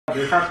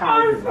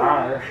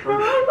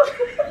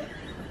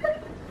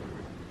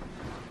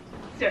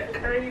That's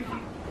crazy.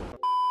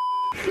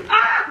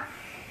 Ah!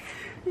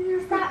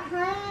 Stop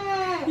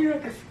playing. You're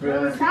like a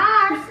skeleton.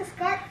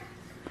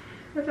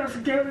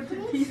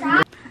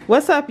 Stop.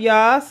 What's up,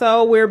 y'all?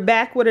 So we're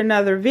back with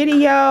another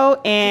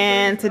video,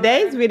 and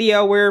today's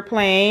video we're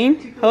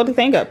playing, hold the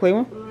thing up,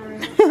 Cleveland.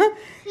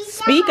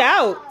 Speak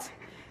Out.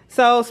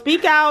 So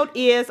Speak Out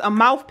is a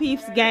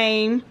mouthpiece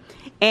game,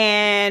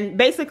 and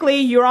basically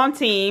you're on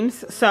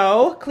teams.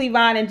 So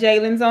Cleavon and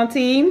Jalen's on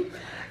team,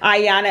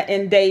 Ayana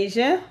and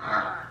Deja,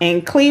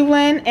 and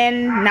Cleveland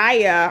and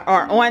Naya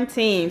are on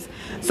teams.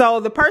 So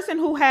the person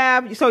who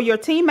your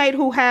teammate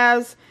who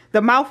has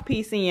the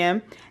mouthpiece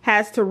in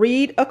has to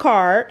read a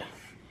card,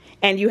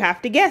 and you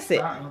have to guess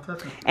it.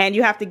 And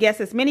you have to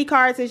guess as many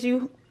cards as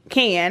you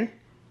can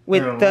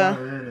with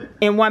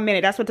in 1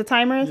 minute. That's what the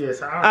timer is?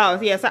 Yes, oh,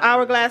 yeah, it's an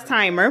hourglass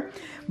timer.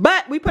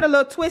 But we put a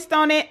little twist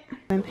on it.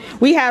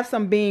 We have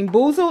some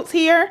Beanboozled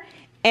here.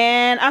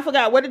 And I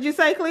forgot, what did you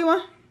say,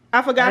 Cleveland?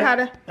 I forgot how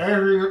to...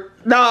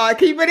 No,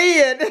 keep it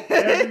in.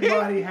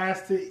 Everybody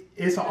has to...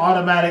 It's an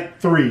automatic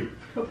 3.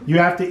 You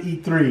have to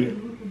eat 3.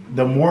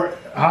 The more...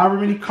 However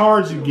many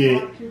cards you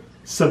get,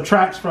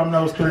 subtracts from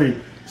those 3.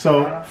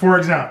 So, for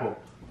example,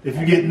 if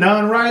you get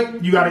none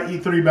right, you got to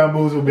eat 3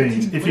 bamboozled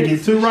beans. If you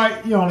get 2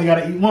 right, you only got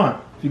to eat 1.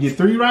 If you get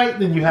 3 right,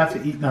 then you have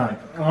to eat 9.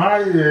 My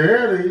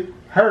really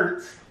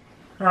hurts.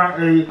 My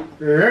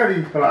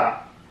really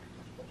flop.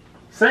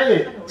 Say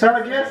it.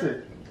 Try to guess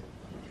it.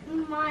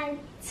 My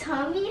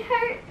tummy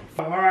hurts.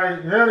 My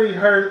really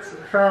hurts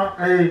from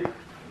a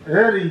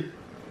really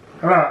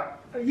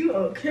flop. Are you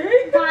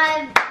okay?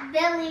 My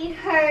belly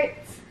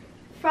hurts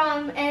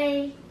from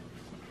a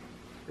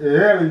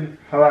Really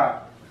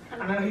flop. I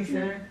know what he's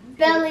saying.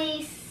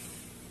 belly.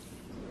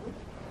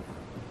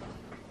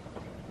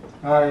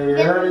 My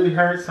really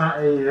hurts from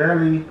a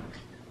really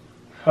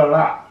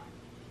flop.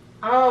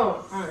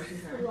 Oh, I know what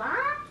she's saying. What?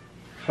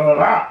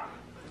 Flop.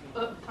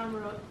 Up,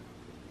 timer up.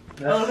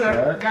 That's Okay,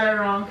 sad. got it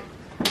wrong.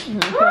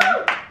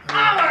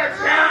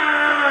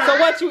 So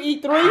what, you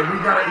eat 3? We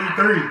gotta eat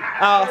 3.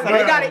 Oh, so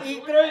they gotta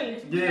eat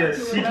 3. Yeah,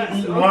 she can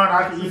eat 1,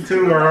 I can eat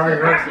 2, or vice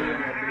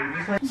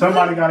versa.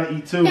 Somebody gotta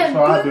eat 2,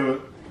 so I'll do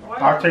it.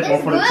 I'll take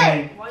one for the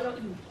team. Why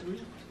don't you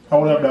 3?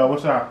 Hold up, though.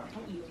 What's up?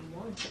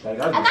 I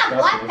got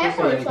black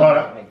pepper. Hold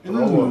up.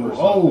 Ooh,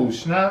 oh,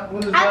 snap.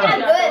 What is I that?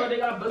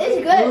 got good.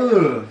 It's good.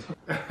 Ugh.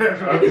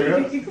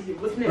 Okay. What's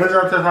What's next?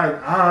 up, taste like?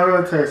 I don't know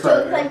what it tastes So like.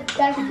 it's like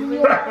that's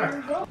good.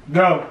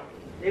 Go.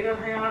 They're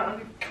gonna hang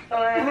out.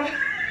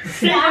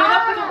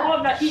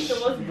 I'm not eating.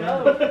 Let's go.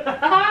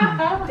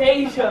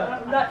 Deja,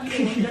 I'm not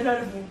eating. You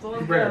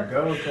better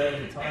go, cuz.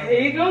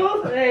 Here you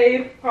go.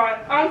 Hey, part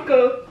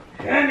Uncle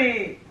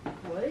Kenny.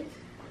 What?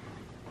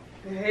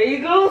 Here you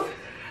go.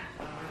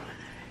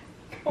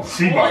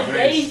 She about to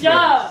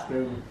Deja.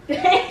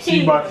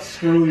 She about to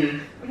screw you.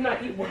 I'm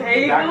not eating. Here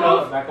you Back go.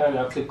 up,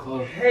 y'all too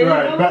close. Here you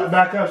Right, go.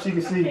 back up, she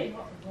can see.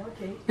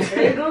 Okay.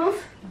 Bagels.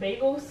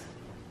 Bagels.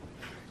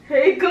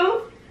 Here you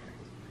go.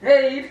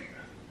 Hey.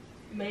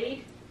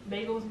 Made.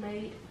 Bagels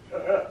made.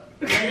 Come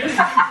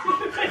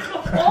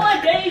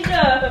on,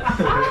 Deja.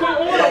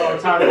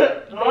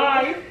 Come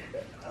on.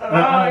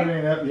 Hi. It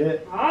ain't up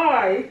yet.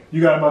 Hi.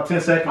 You got about 10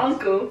 seconds.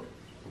 Uncle.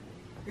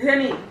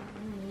 Henny.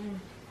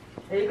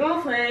 Here you go,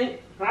 Frank.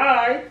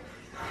 Hi.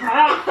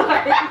 Hi.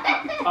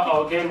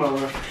 Uh-oh, game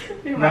over.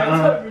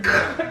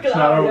 It's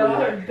not over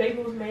yet.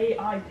 Bagels made.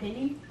 I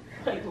penny.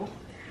 Bagel.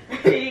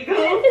 Here you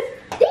go.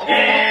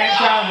 And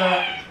time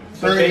up.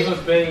 The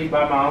bagels made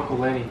by my Uncle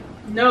Lenny.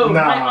 No,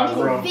 Nah, my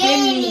Uncle bro.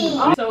 Benny.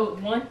 So,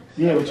 1.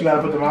 Yeah, but you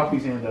gotta put the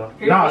mouthpiece in though.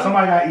 Nah,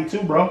 somebody gotta eat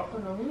 2, bro.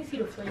 Hold on, let me see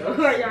the flavor.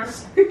 Go ahead,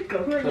 Yana. Go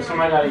ahead, So Yana.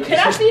 somebody gotta eat. Can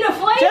I see the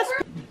flavor? Just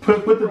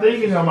Put the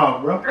thing in your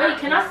mouth, bro. Wait,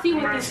 can I see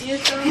what this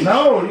is, though?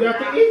 No, you have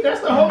to eat. That's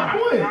the whole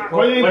point.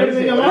 Why you ain't What put is it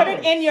in it? your put mouth?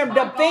 it in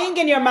the thing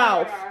in your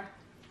mouth.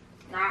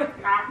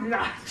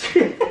 Nah.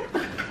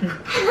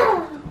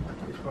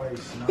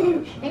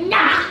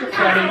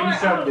 Trying to eat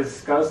something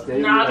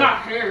disgusting. Nah, I got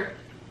hair.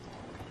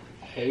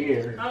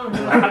 Hair. I don't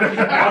know. I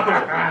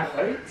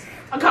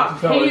got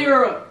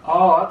hair.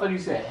 Oh, I thought you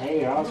said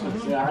hair. I was gonna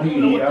say, how do you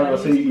You eat? eat, I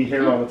was gonna say you eat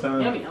hair all the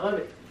time. Yummy, I love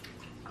it.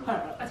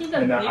 I think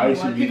that's And that baby ice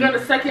one. you You got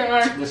the second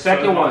one? The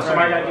second one.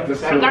 Somebody gotta get the I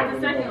second got one.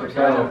 the second one.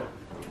 Yeah. I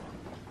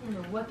don't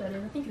know what that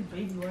is. I think it's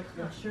baby wipes.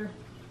 I'm not sure.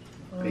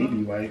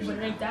 Baby wipes. But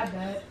it ain't that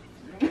bad.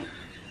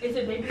 Is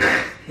it baby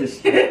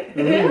wipes?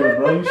 Ew,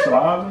 bro, you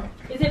slobbing?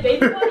 Is it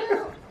baby wipes?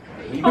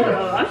 Baby Oh, no,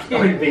 I wipes.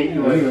 can't. Baby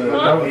wipes.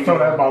 Don't throw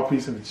that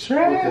mouthpiece in the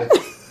trash.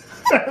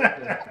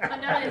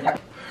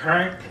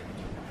 Frank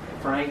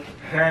Frank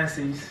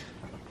Hansies.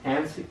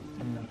 Hansi.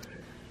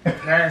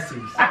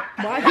 Hansies.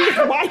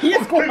 Why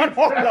he's going on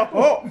the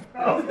hook?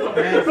 Look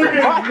at his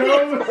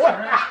nose.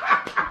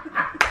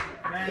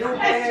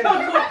 That's so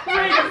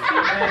crazy.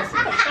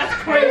 That's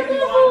crazy.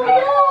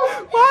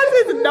 Why is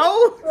his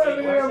nose?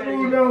 Who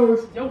knows?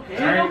 Your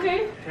hair okay?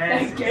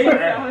 That's Hansies. gay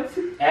sounds.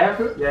 F.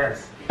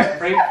 Yes.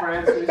 Frank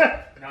Francis. No,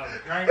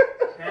 Frank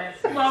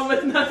Hansies. Mom,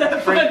 it's not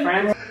that Frank funny.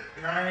 Francis.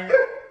 Frank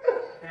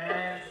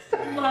Hansies.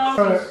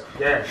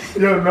 Yes.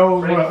 Your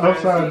nose went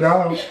upside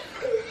down.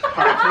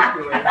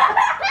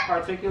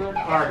 Particular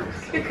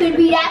artist. It could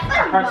be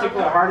that fun.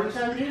 Particular artist.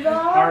 So you go over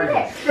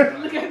Artist.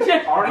 Look at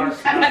Jeff.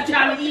 Artist. I'm not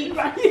trying to eat.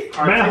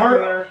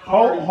 Man,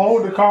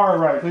 hold the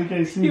card right so you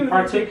can't see.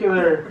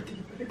 Particular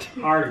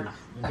Artist.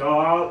 Go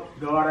out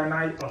at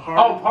night. A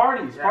Oh,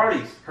 parties.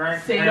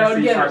 Frank Say it all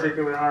Fancy's together.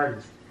 particular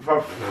artist.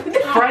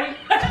 Frank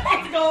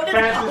Let's go.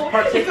 Francis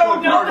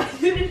particular artist.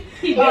 He did.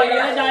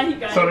 Yeah, he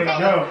got So it. they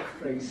go.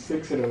 Like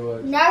 6 of them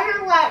was.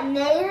 Never let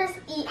neighbors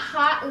eat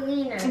hot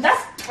wieners.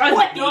 That's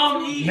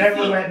dumb easy.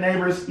 Never let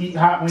neighbors eat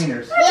hot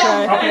wieners.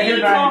 Yeah. Okay, here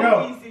now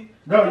you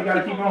go. Go, you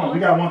gotta keep going. We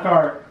got one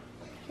card.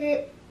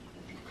 Do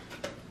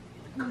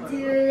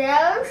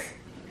those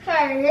for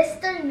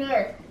Mr.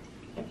 North.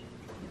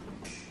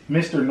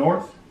 Mr.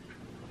 North.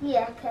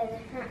 Yeah, because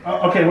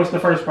Oh, okay, what's the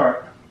first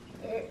part?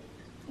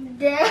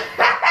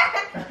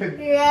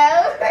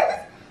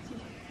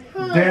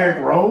 Derek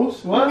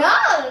Rose? What? No.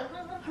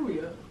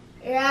 Hurry up.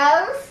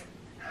 Rose.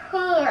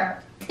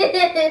 Whore.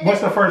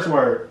 What's the first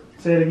word?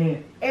 Say it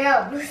again.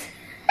 Rose.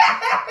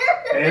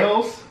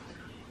 Else?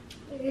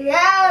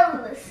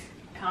 Rose.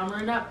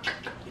 Hammering up.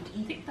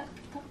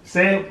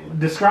 Say it,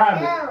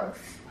 describe it. Rose.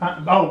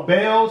 Oh,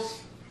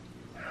 bells.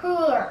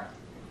 Whore.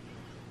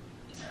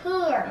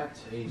 Whore.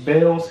 That's Asian.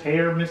 Bells,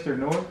 hair, Mr.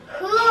 North.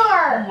 Oh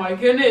Whore. my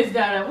goodness,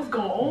 Dad, what's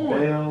going on?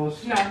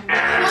 Bells. Now,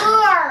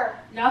 Whore.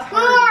 now it's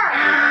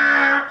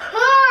Whore.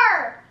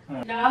 Whore.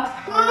 Now it's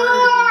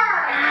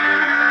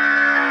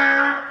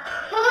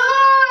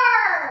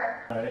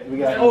Alright, we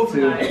got over.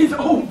 two. It's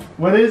over.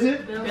 What is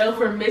it? Bell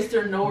for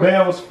Mr. North.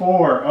 Bells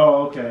 4.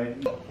 Oh, okay.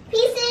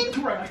 Pieces.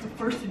 Right, that's the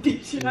first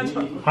edition. I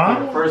don't know.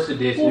 Huh? The first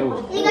edition, it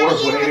was You gotta eat horrible.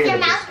 with They your made it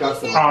mouth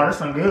disgusting. pieces. Oh, that's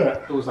not good.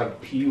 It was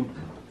like puke.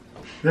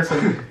 That's a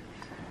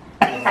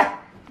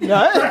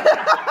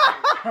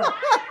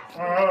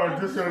Oh,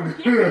 this is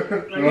good.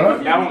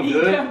 That one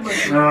good?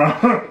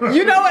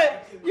 You know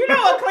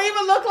what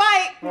Cleveland look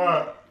like?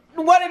 What?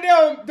 One of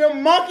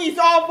them monkeys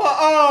off of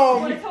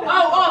Oh,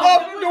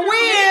 the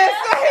Wiz.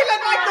 He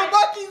look like the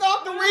monkeys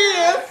off the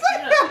Wiz.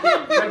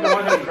 Like the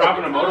one that's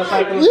dropping a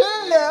motorcycle?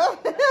 Yeah.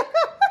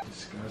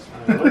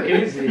 What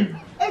is it?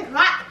 It's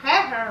black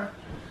pepper.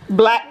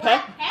 Black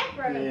pepper.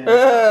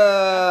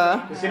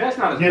 Pepper. See, that's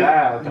not as Get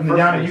bad. The first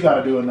Yanni, one you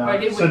gotta do it now.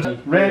 Right, So, we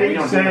ready,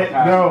 don't do set,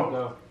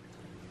 no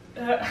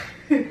passes.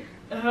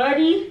 go.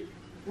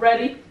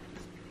 Ready,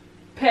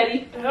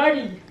 petty,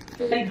 buddy,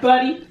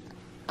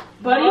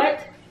 buddy, what?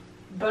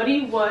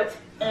 Buddy, what?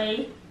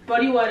 Buddy,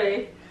 what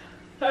a,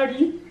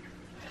 buddy,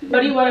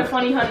 what a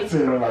funny honey. Say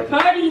it like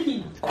that.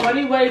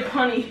 Buddy, what a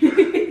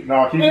punny.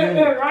 No, keep doing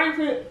it. Rhymes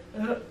it.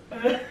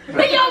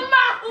 Your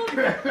mouth.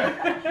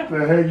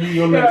 The heck,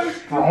 you gonna look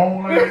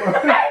strong like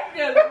that?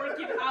 Just work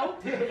it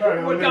out.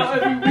 Work out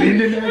every week.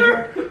 Bending that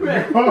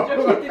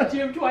Just hit the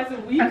gym twice a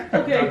week.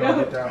 Okay,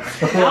 go. guy.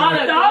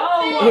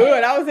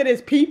 Good. I was in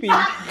his pee-pee.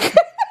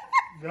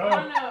 Go.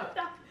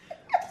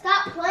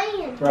 Stop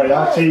playing. Right,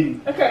 y'all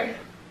cheating. Okay.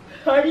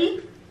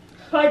 Buddy.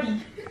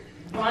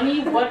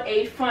 Bunny, what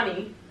a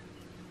funny.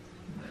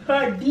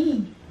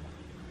 Buddy.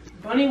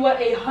 Bunny, what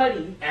a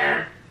huddy.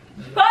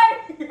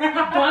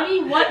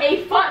 Bunny, what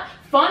a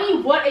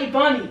funny, what a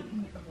bunny.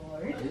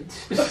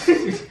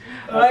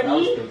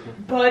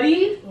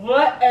 Buddy,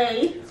 what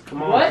a,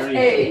 Come on, what three.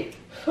 a,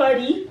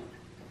 buddy.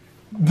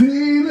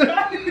 Dean.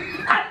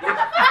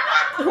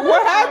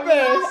 What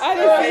happened? I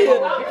didn't see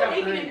it. I'm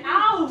taking it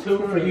out.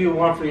 2 for you,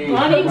 1 for you.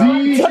 Bunny,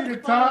 Dean to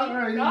the top.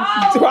 Right,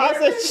 So I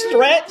said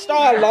stretched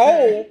or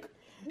long.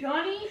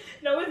 Donnie,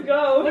 no, let's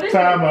go. What is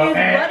Time it? out.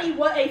 It's Buddy,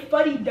 what a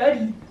fuddy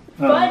duddy.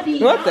 Buddy.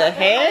 What the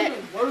heck?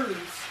 Words.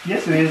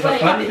 Yes, it is. A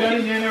funny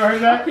daddy. You ain't never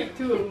heard that? Pick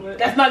 2 of them, but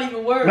that's not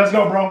even words. Let's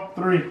go, bro.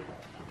 3.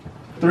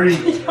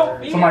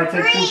 Somebody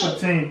take 2 for the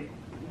team.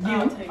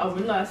 Oh,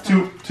 we last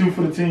time. 2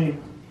 for the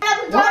team.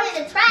 I'm going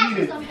in the trash Eat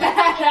or it. something.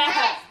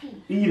 Nasty.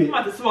 Eat I'm it.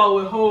 about to swallow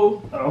it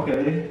whole.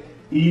 Okay.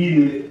 Eat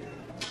it.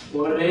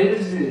 What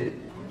is it?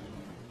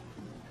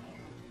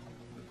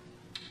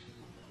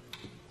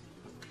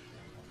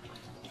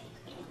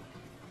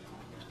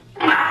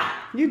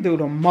 You do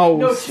the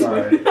most.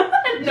 Sorry.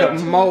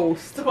 The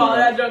most. Swallow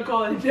that junk,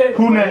 call it a day.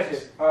 Who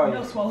next? Oh, No,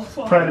 yeah.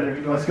 swallow.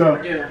 Predator. Let's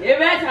go. Yeah. Yeah,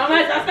 man, how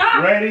much I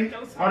stop? Ready?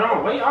 Hold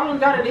on, wait, I don't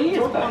got it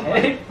in. What the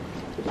heck?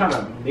 You're trying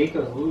to make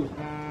us lose.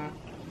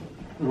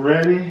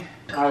 Ready?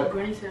 Alright.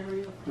 Granny said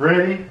hurry up.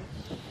 Ready?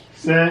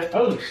 Set.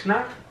 Oh,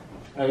 snap.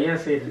 Oh, yeah,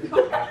 say it.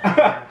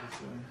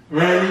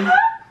 Ready?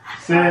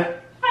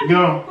 Set.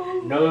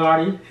 Go.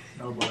 Nobody.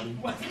 Nobody.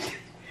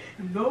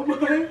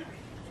 Nobody.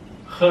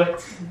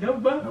 Hut.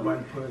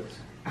 Nobody puts.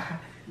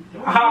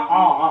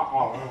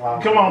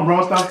 Come on,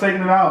 bro. Stop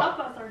taking it I'm out.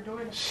 about to start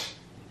doing it.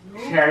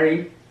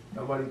 Cherry.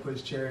 Nobody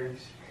puts cherries.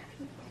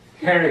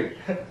 Harry.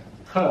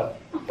 Huh.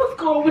 What's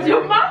going on with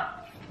your mouth?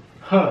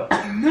 Huh.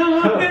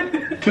 No.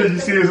 Cause you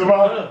see his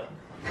mouth.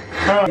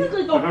 This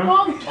is a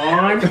monkey.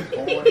 On.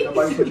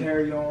 Nobody put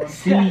Harry on.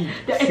 C.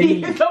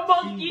 C. It's a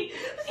monkey.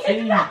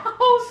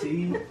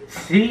 C.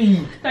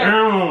 C.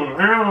 Down.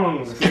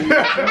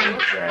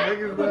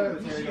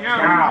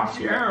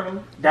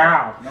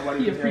 Down.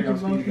 Nobody You put Harry on freaking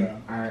speed monkey.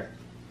 down. Alright.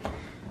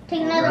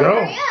 Take another Go.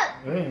 hurry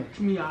up. Man.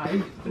 Me,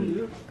 I.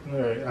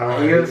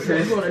 Alright, Here, You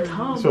sis. go to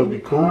Tom. so it'd be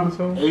cool or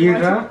something? Here you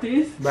go.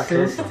 This.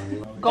 Sis.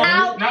 Go.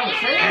 Ow. No,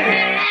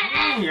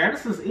 yeah,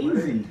 this is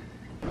easy.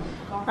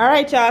 All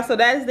right, y'all, so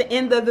that is the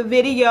end of the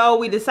video.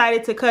 We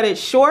decided to cut it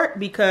short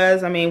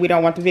because, I mean, we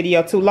don't want the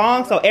video too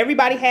long. So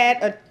everybody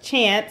had a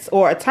chance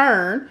or a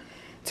turn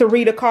to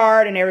read a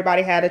card, and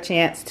everybody had a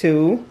chance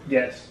to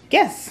Yes.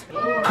 guess.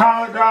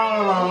 Comment down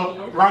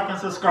below, like and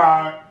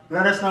subscribe.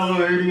 Let us know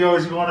what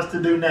videos you want us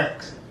to do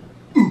next.